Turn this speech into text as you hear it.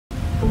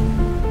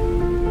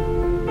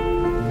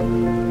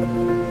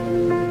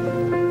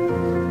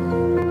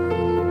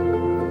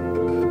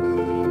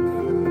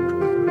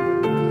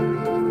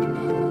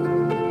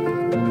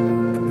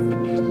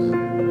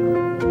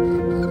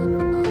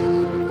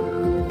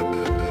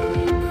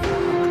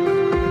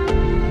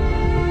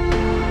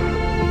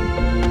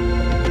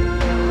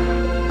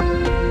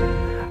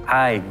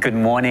Hi, good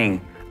morning,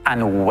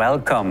 and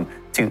welcome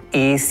to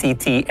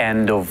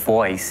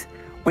ActnTheVoice.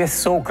 We're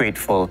so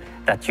grateful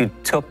that you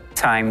took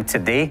time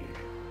today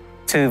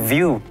to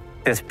view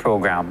this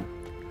program.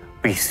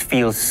 We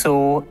feel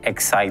so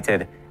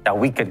excited that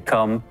we could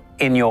come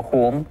in your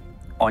home,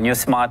 on your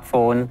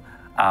smartphone,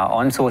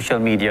 on social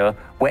media,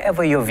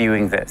 wherever you're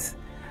viewing this.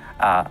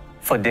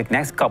 For the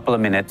next couple of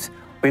minutes,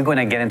 we're going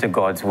to get into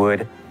God's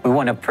Word. We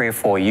want to pray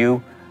for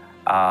you,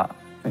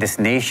 this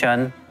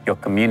nation, your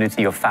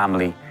community, your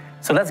family.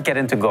 So let's get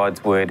into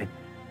God's Word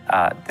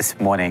this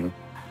morning.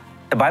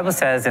 The Bible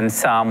says in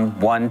Psalm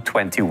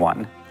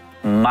 121,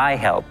 "My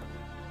help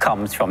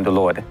comes from the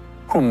Lord,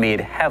 who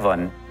made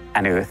heaven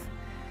and earth.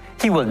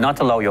 He will not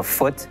allow your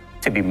foot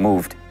to be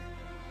moved.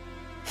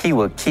 He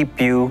will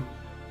keep you.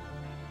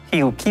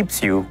 He who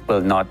keeps you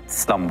will not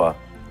slumber."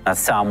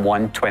 That's Psalm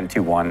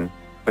 121,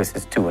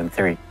 verses 2 and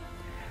 3.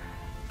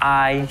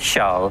 I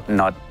shall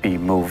not be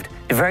moved.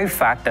 The very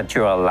fact that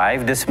you're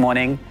alive this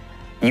morning,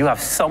 you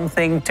have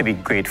something to be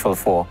grateful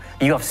for.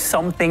 You have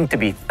something to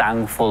be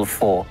thankful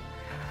for.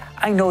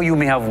 I know you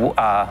may have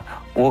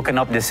woken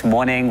up this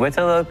morning with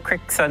a little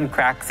cricks and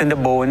cracks in the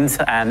bones,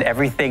 and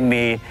everything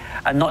may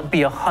not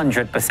be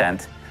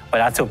 100%, but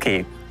that's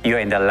okay. You're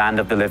in the land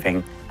of the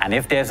living. And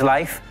if there's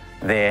life,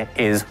 there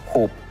is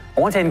hope.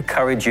 I want to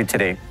encourage you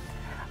today.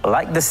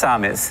 Like the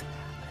psalmist,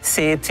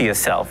 say it to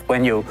yourself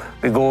when you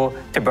go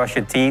to brush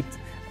your teeth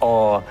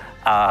or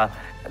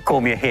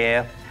comb your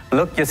hair.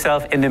 Look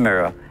yourself in the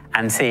mirror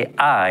and say,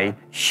 I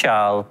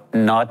shall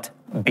not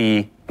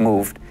be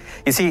moved.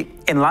 You see,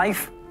 in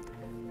life,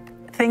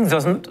 things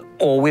doesn't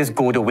always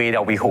go the way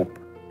that we hope.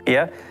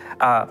 Yeah,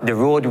 the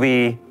road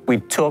we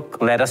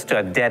took led us to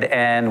a dead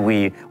end.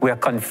 We are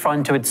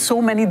confronted with so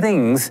many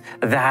things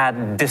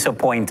that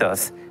disappoint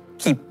us,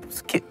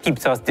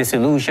 keeps us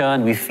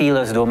disillusioned. We feel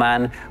as though,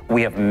 man,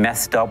 we have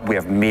messed up, we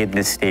have made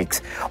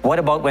mistakes. What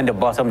about when the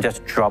bottom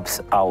just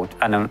drops out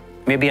and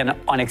maybe an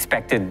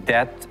unexpected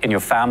death in your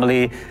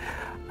family,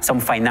 some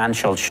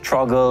financial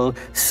struggle,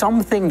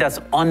 something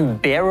that's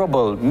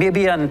unbearable,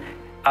 maybe an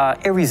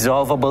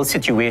irresolvable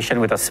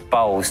situation with a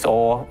spouse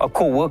or a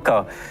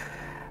co-worker?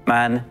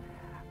 Man,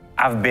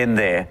 I've been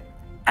there.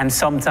 And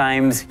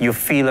sometimes you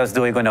feel as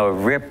though you're going to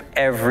rip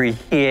every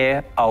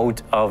hair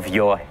out of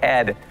your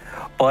head.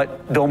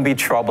 But don't be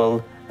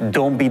troubled.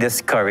 Don't be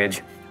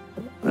discouraged.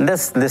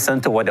 Let's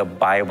listen to what the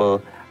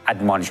Bible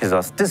admonishes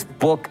us. This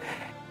book,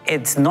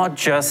 it's not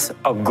just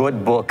a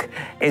good book.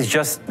 It's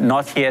just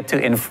not here to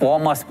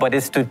inform us, but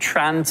it's to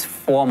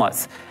transform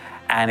us.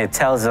 And it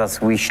tells us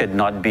we should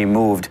not be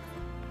moved.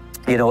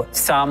 You know,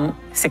 Psalm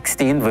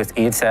 16, verse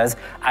 8 says,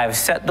 I have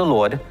set the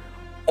Lord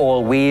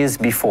always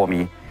before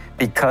me.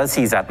 Because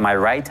he's at my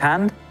right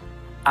hand,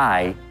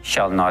 I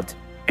shall not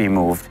be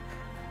moved.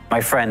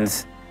 My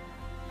friends,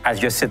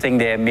 as you're sitting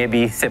there,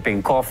 maybe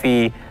sipping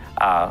coffee,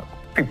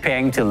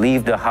 preparing to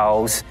leave the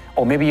house,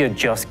 or maybe you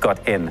just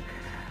got in,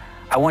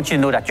 I want you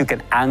to know that you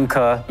can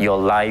anchor your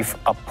life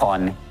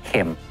upon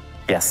him.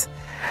 Yes,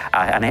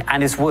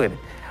 and his word.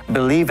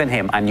 Believe in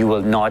him and you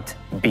will not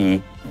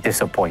be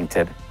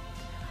disappointed.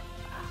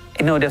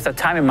 You know, there's a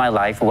time in my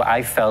life where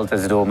I felt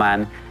as though,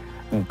 man,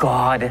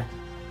 God,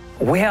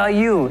 where are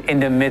you in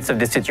the midst of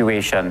this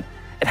situation?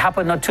 It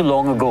happened not too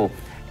long ago.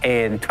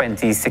 In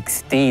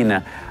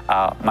 2016,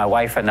 my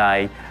wife and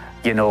I,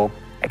 you know,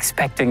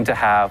 expecting to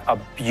have a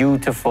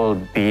beautiful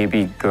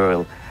baby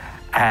girl.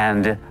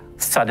 And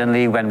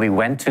suddenly when we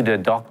went to the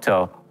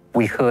doctor,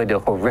 we heard the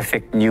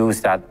horrific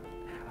news that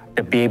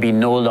the baby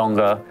no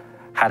longer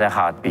had a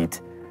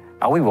heartbeat.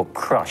 And we were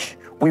crushed.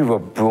 We were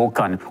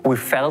broken. We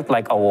felt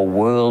like our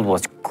world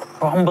was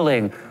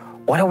crumbling.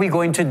 What are we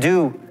going to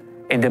do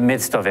in the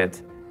midst of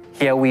it?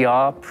 Here we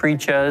are,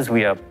 preachers,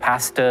 we are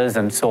pastors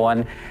and so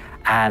on.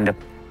 And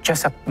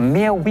just a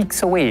mere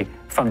weeks away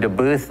from the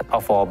birth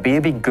of our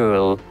baby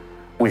girl,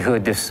 we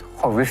heard this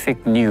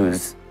horrific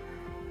news.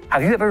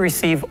 Have you ever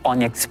received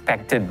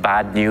unexpected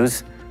bad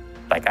news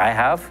like I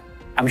have?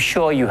 I'm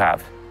sure you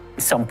have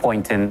at some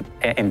point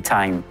in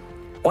time.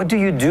 What do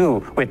you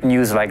do with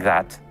news like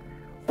that?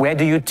 Where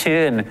do you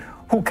turn?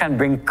 Who can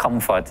bring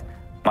comfort?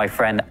 My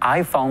friend,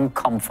 I found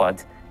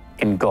comfort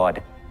in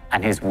God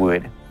and his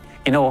word.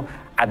 You know,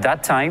 at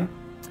that time,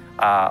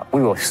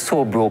 we were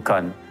so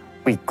broken.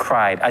 We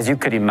cried. As you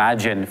could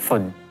imagine, for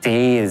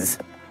days,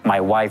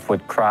 my wife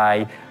would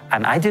cry,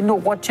 and I didn't know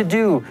what to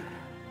do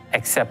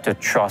except to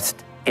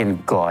trust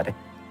in God.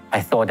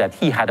 I thought that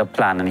he had a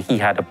plan and he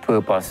had a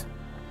purpose.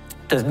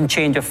 Doesn't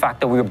change the fact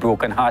that we were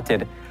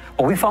brokenhearted,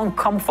 but we found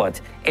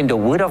comfort in the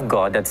word of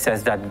God that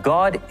says that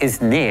God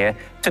is near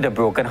to the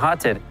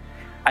brokenhearted.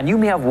 And you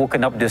may have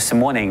woken up this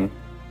morning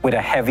with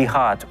a heavy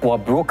heart or a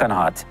broken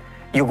heart.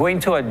 You're going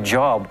to a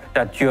job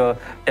that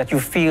you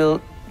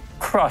feel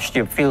crushed,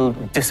 you feel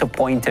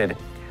disappointed.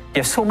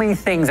 There's so many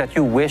things that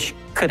you wish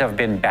could have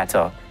been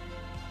better.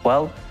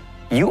 Well,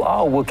 you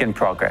are a work in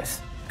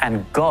progress,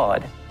 and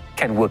God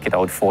can work it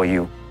out for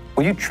you.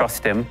 Will you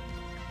trust him?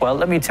 Well,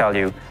 let me tell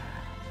you,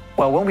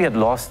 when we had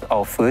lost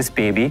our first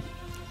baby,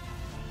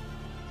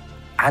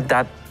 at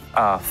that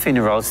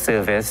funeral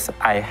service,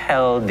 I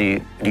held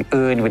the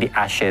urn with the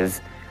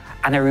ashes.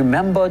 And I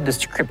remember the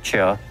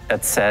scripture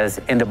that says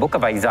in the book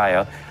of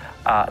Isaiah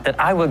that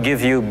I will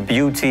give you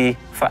beauty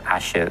for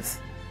ashes,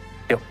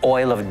 the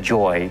oil of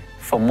joy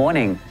for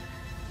mourning.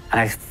 And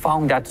I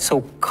found that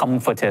so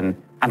comforting.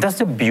 And that's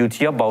the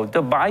beauty about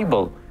the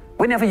Bible.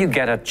 Whenever you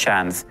get a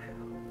chance,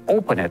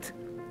 open it,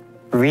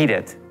 read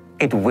it.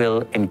 It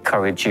will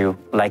encourage you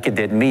like it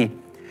did me.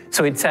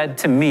 So it said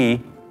to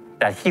me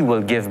that he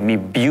will give me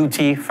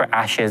beauty for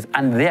ashes.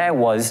 And there I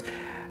was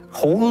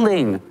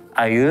holding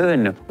a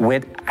urn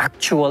with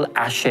actual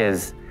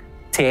ashes,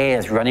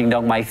 tears running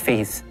down my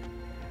face.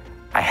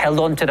 I held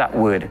on to that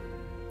word.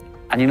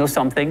 And you know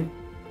something?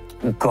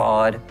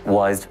 God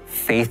was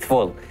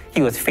faithful.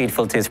 He was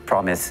faithful to his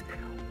promise.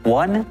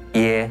 1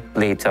 year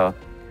later,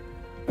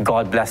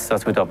 God blessed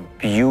us with a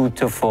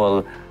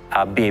beautiful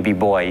baby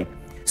boy.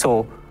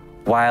 So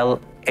while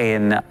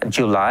in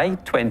July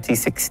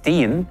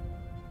 2016,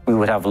 we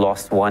would have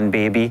lost one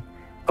baby,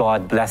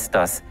 God blessed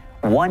us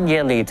 1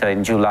 year later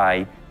in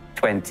July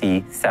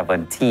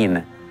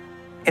 2017.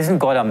 Isn't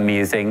God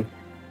amazing?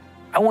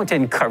 I want to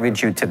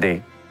encourage you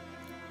today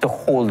to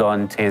hold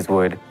on to his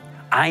word.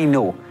 I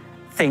know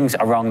things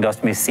around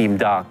us may seem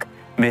dark,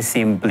 may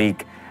seem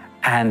bleak,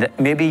 and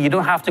maybe you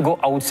don't have to go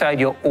outside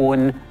your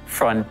own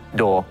front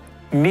door.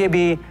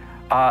 Maybe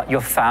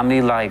your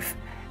family life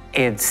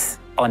is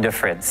on the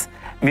fritz.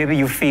 Maybe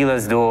you feel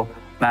as though,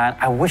 man,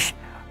 I wish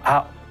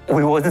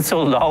we wasn't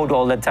so loud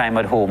all the time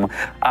at home.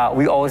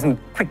 We wasn't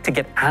quick to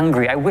get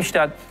angry. I wish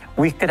that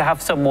we could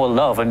have some more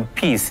love and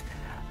peace.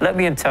 Let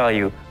me tell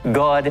you,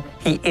 God,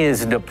 he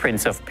is the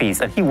Prince of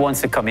Peace, and he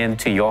wants to come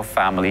into your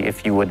family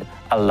if you would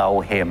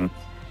allow him.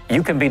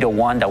 You can be the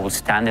one that will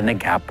stand in the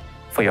gap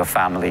for your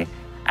family.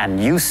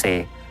 And you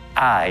say,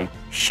 I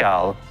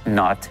shall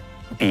not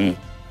be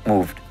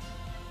moved.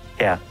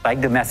 Yeah, like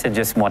the message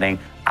this morning,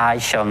 I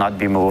shall not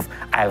be moved.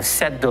 I have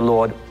set the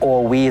Lord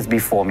always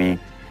before me,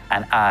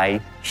 and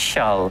I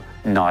shall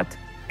not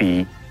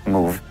be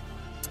moved.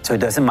 So it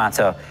doesn't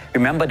matter.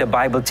 Remember, the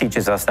Bible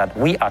teaches us that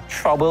we are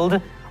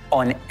troubled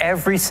on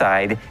every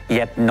side,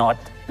 yet not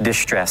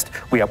distressed.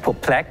 We are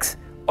perplexed,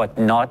 but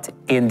not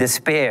in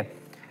despair.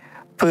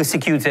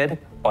 Persecuted,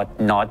 but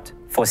not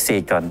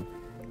forsaken.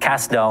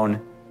 Cast down,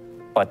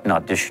 but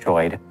not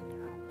destroyed.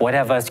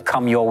 Whatever has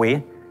come your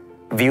way,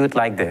 view it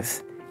like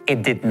this.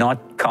 It did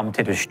not come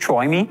to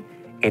destroy me.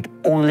 It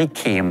only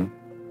came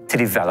to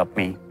develop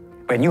me.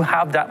 When you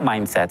have that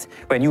mindset,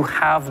 when you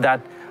have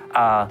that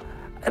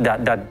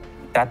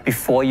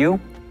before you,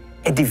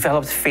 it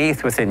develops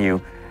faith within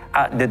you.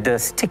 The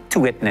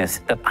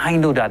stick-to-itness that I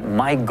know that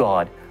my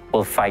God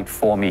will fight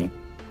for me.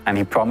 And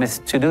he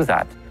promised to do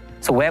that.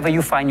 So wherever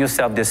you find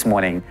yourself this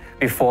morning,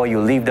 before you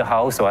leave the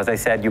house, or as I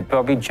said, you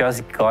probably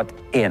just got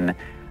in,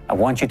 I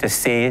want you to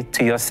say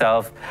to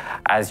yourself,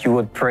 as you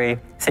would pray,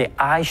 say,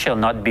 I shall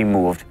not be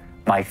moved.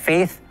 My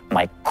faith,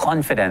 my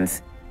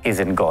confidence is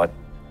in God.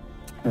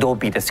 Don't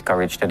be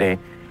discouraged today.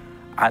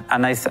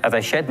 And as I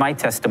shared my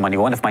testimony,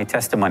 one of my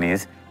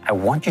testimonies, I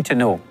want you to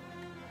know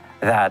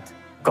that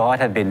God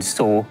had been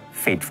so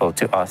faithful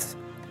to us.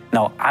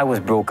 Now, I was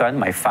broken,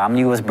 my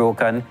family was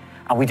broken,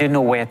 and we didn't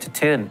know where to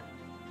turn.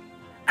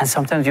 And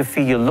sometimes you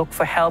feel you look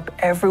for help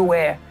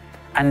everywhere,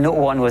 and no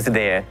one was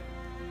there.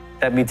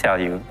 Let me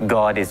tell you,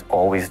 God is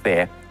always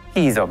there.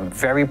 He's a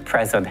very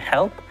present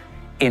help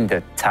in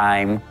the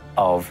time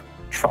of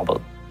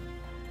trouble.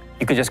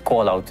 You could just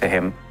call out to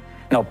him.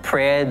 Now,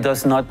 prayer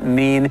does not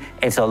mean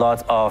it's a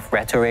lot of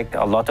rhetoric,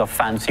 a lot of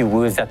fancy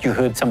words that you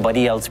heard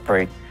somebody else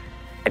pray.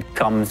 It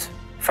comes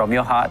from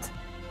your heart.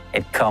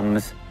 It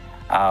comes,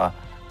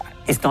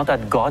 it's not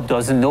that God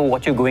doesn't know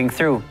what you're going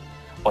through,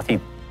 but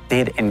he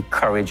did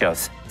encourage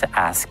us to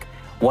ask.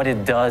 What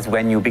it does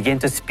when you begin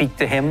to speak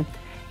to him,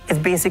 it's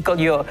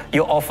basically you're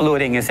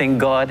offloading. You're saying,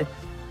 God,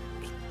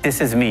 this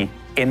is me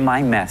in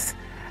my mess,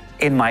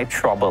 in my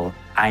trouble.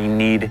 I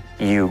need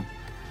you.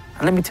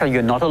 And let me tell you,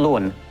 you're not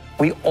alone.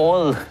 We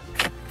all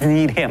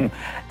need him.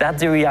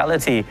 That's the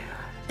reality.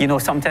 You know,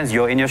 sometimes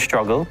you're in your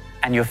struggle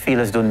and you feel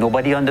as though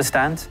nobody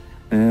understands,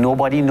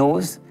 nobody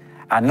knows,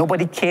 and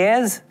nobody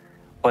cares.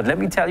 But let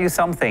me tell you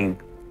something.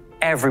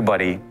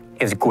 Everybody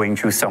is going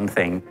through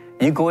something.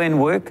 You go in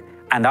work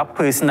and that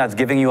person that's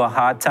giving you a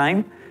hard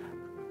time,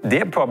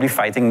 they're probably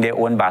fighting their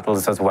own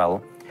battles as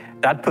well.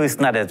 That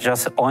person that is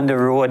just on the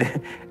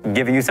road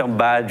giving you some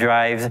bad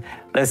drives,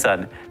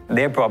 listen,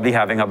 they're probably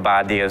having a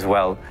bad day as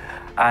well.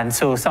 And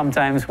so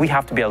sometimes we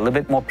have to be a little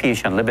bit more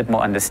patient, a little bit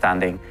more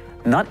understanding.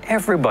 Not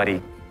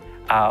everybody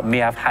may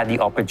have had the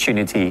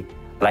opportunity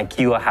like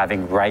you are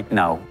having right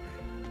now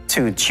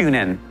to tune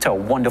in to a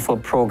wonderful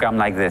program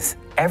like this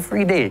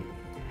every day,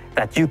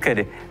 that you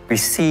could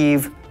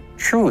receive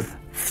truth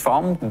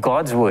from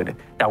God's word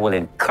that will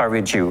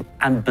encourage you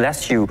and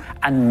bless you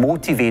and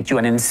motivate you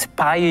and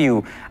inspire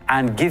you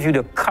and give you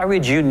the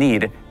courage you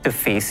need to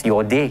face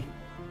your day.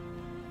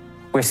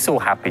 We're so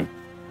happy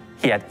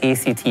here at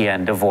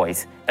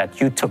ActnTheVoice that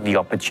you took the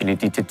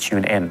opportunity to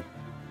tune in.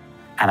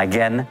 And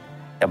again,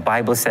 the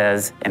Bible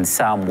says in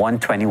Psalm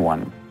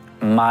 121,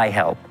 my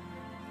help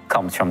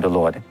comes from the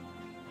Lord.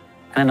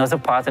 And another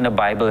part in the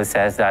Bible, it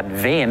says that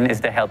vain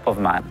is the help of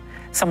man.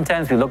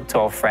 Sometimes we look to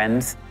our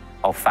friends,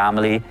 our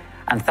family,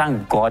 and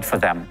thank God for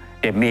them.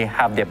 They may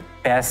have their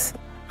best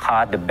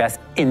heart, the best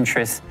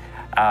interests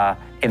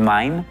in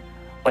mind,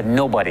 but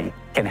nobody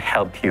can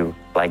help you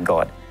like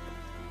God.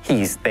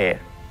 He's there.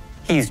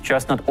 He's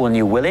just not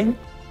only willing,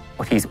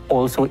 but He's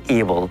also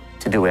able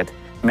to do it.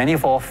 Many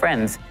of our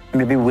friends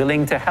may be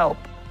willing to help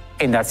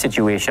in that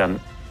situation.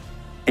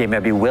 They may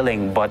be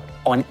willing, but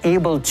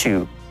unable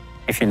to,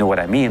 if you know what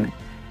I mean.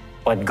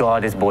 But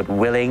God is both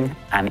willing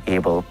and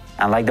able.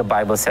 And like the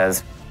Bible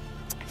says,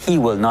 He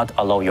will not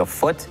allow your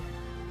foot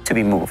to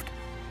be moved.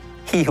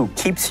 He who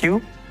keeps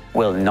you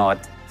will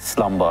not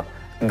slumber.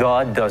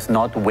 God does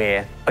not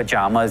wear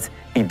pajamas.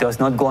 He does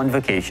not go on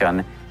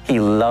vacation. He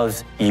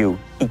loves you.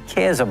 He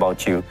cares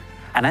about you.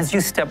 And as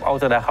you step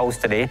out of the house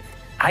today,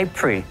 I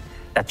pray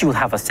that you'll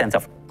have a sense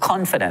of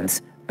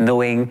confidence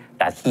knowing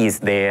that He is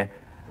there,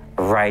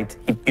 right?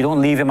 You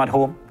don't leave Him at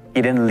home.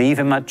 You didn't leave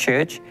Him at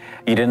church.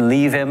 You didn't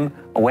leave Him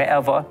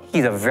wherever.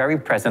 He's a very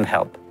present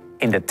help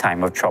in the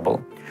time of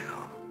trouble.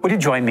 Would you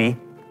join me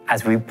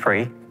as we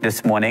pray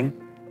this morning?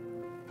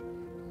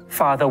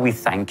 Father, we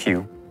thank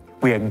You.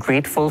 We are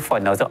grateful for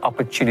another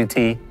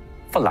opportunity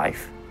for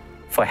life,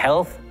 for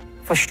health,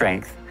 for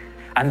strength.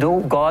 And though,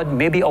 God,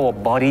 maybe our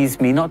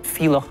bodies may not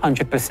feel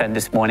 100%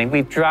 this morning,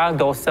 we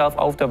dragged ourselves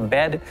out of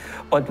bed,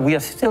 but we are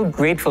still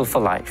grateful for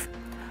life.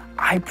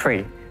 I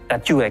pray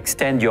that You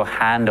extend Your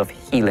hand of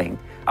healing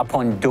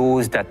upon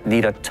those that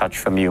need a touch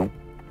from You.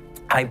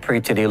 I pray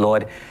today,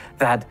 Lord,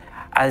 that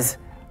as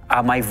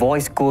my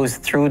voice goes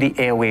through the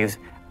airwaves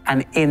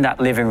and in that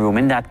living room,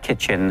 in that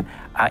kitchen,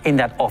 in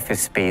that office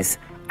space,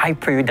 I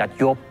pray that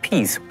Your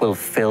peace will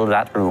fill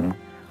that room.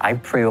 I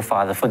pray, oh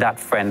Father, for that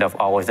friend of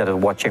ours that is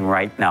watching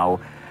right now,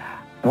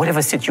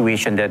 whatever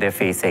situation that they're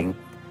facing,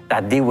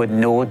 that they would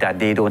know that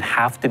they don't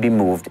have to be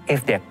moved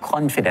if their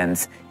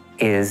confidence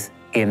is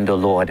in the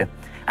Lord.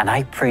 And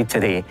I pray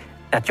today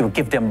that You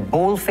give them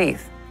bold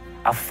faith,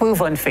 a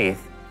fervent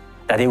faith,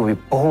 that they will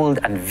be bold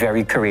and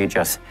very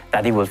courageous,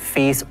 that they will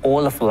face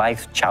all of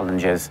life's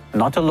challenges,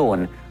 not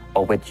alone,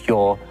 but with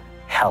Your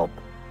help.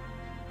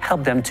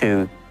 Help them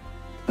to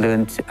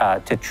learn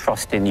to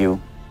trust in You.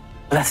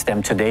 Bless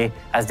them today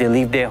as they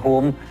leave their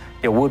home.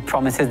 Your word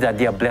promises that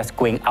they are blessed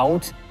going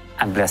out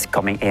and blessed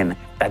coming in,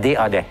 that they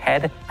are the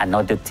head and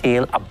not the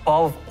tail,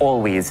 above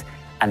always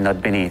and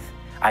not beneath.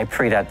 I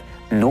pray that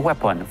no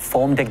weapon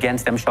formed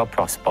against them shall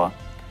prosper,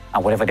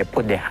 and whatever they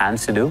put their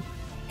hands to do,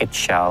 it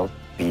shall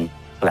be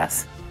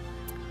blessed.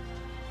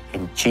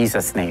 In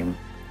Jesus' name,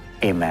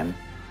 amen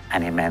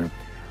and amen.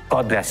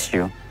 God bless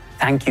you.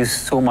 Thank you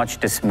so much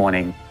this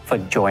morning for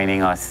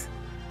joining us.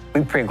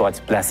 We pray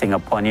God's blessing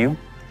upon you.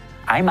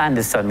 I'm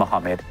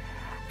Mohammed,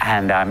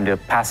 and I'm the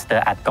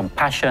pastor at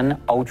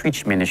Compassion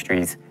Outreach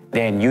Ministries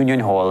there in Union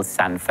Hall,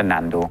 San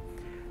Fernando.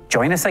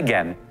 Join us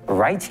again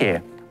right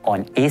here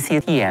on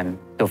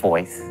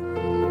ActnTheVoice.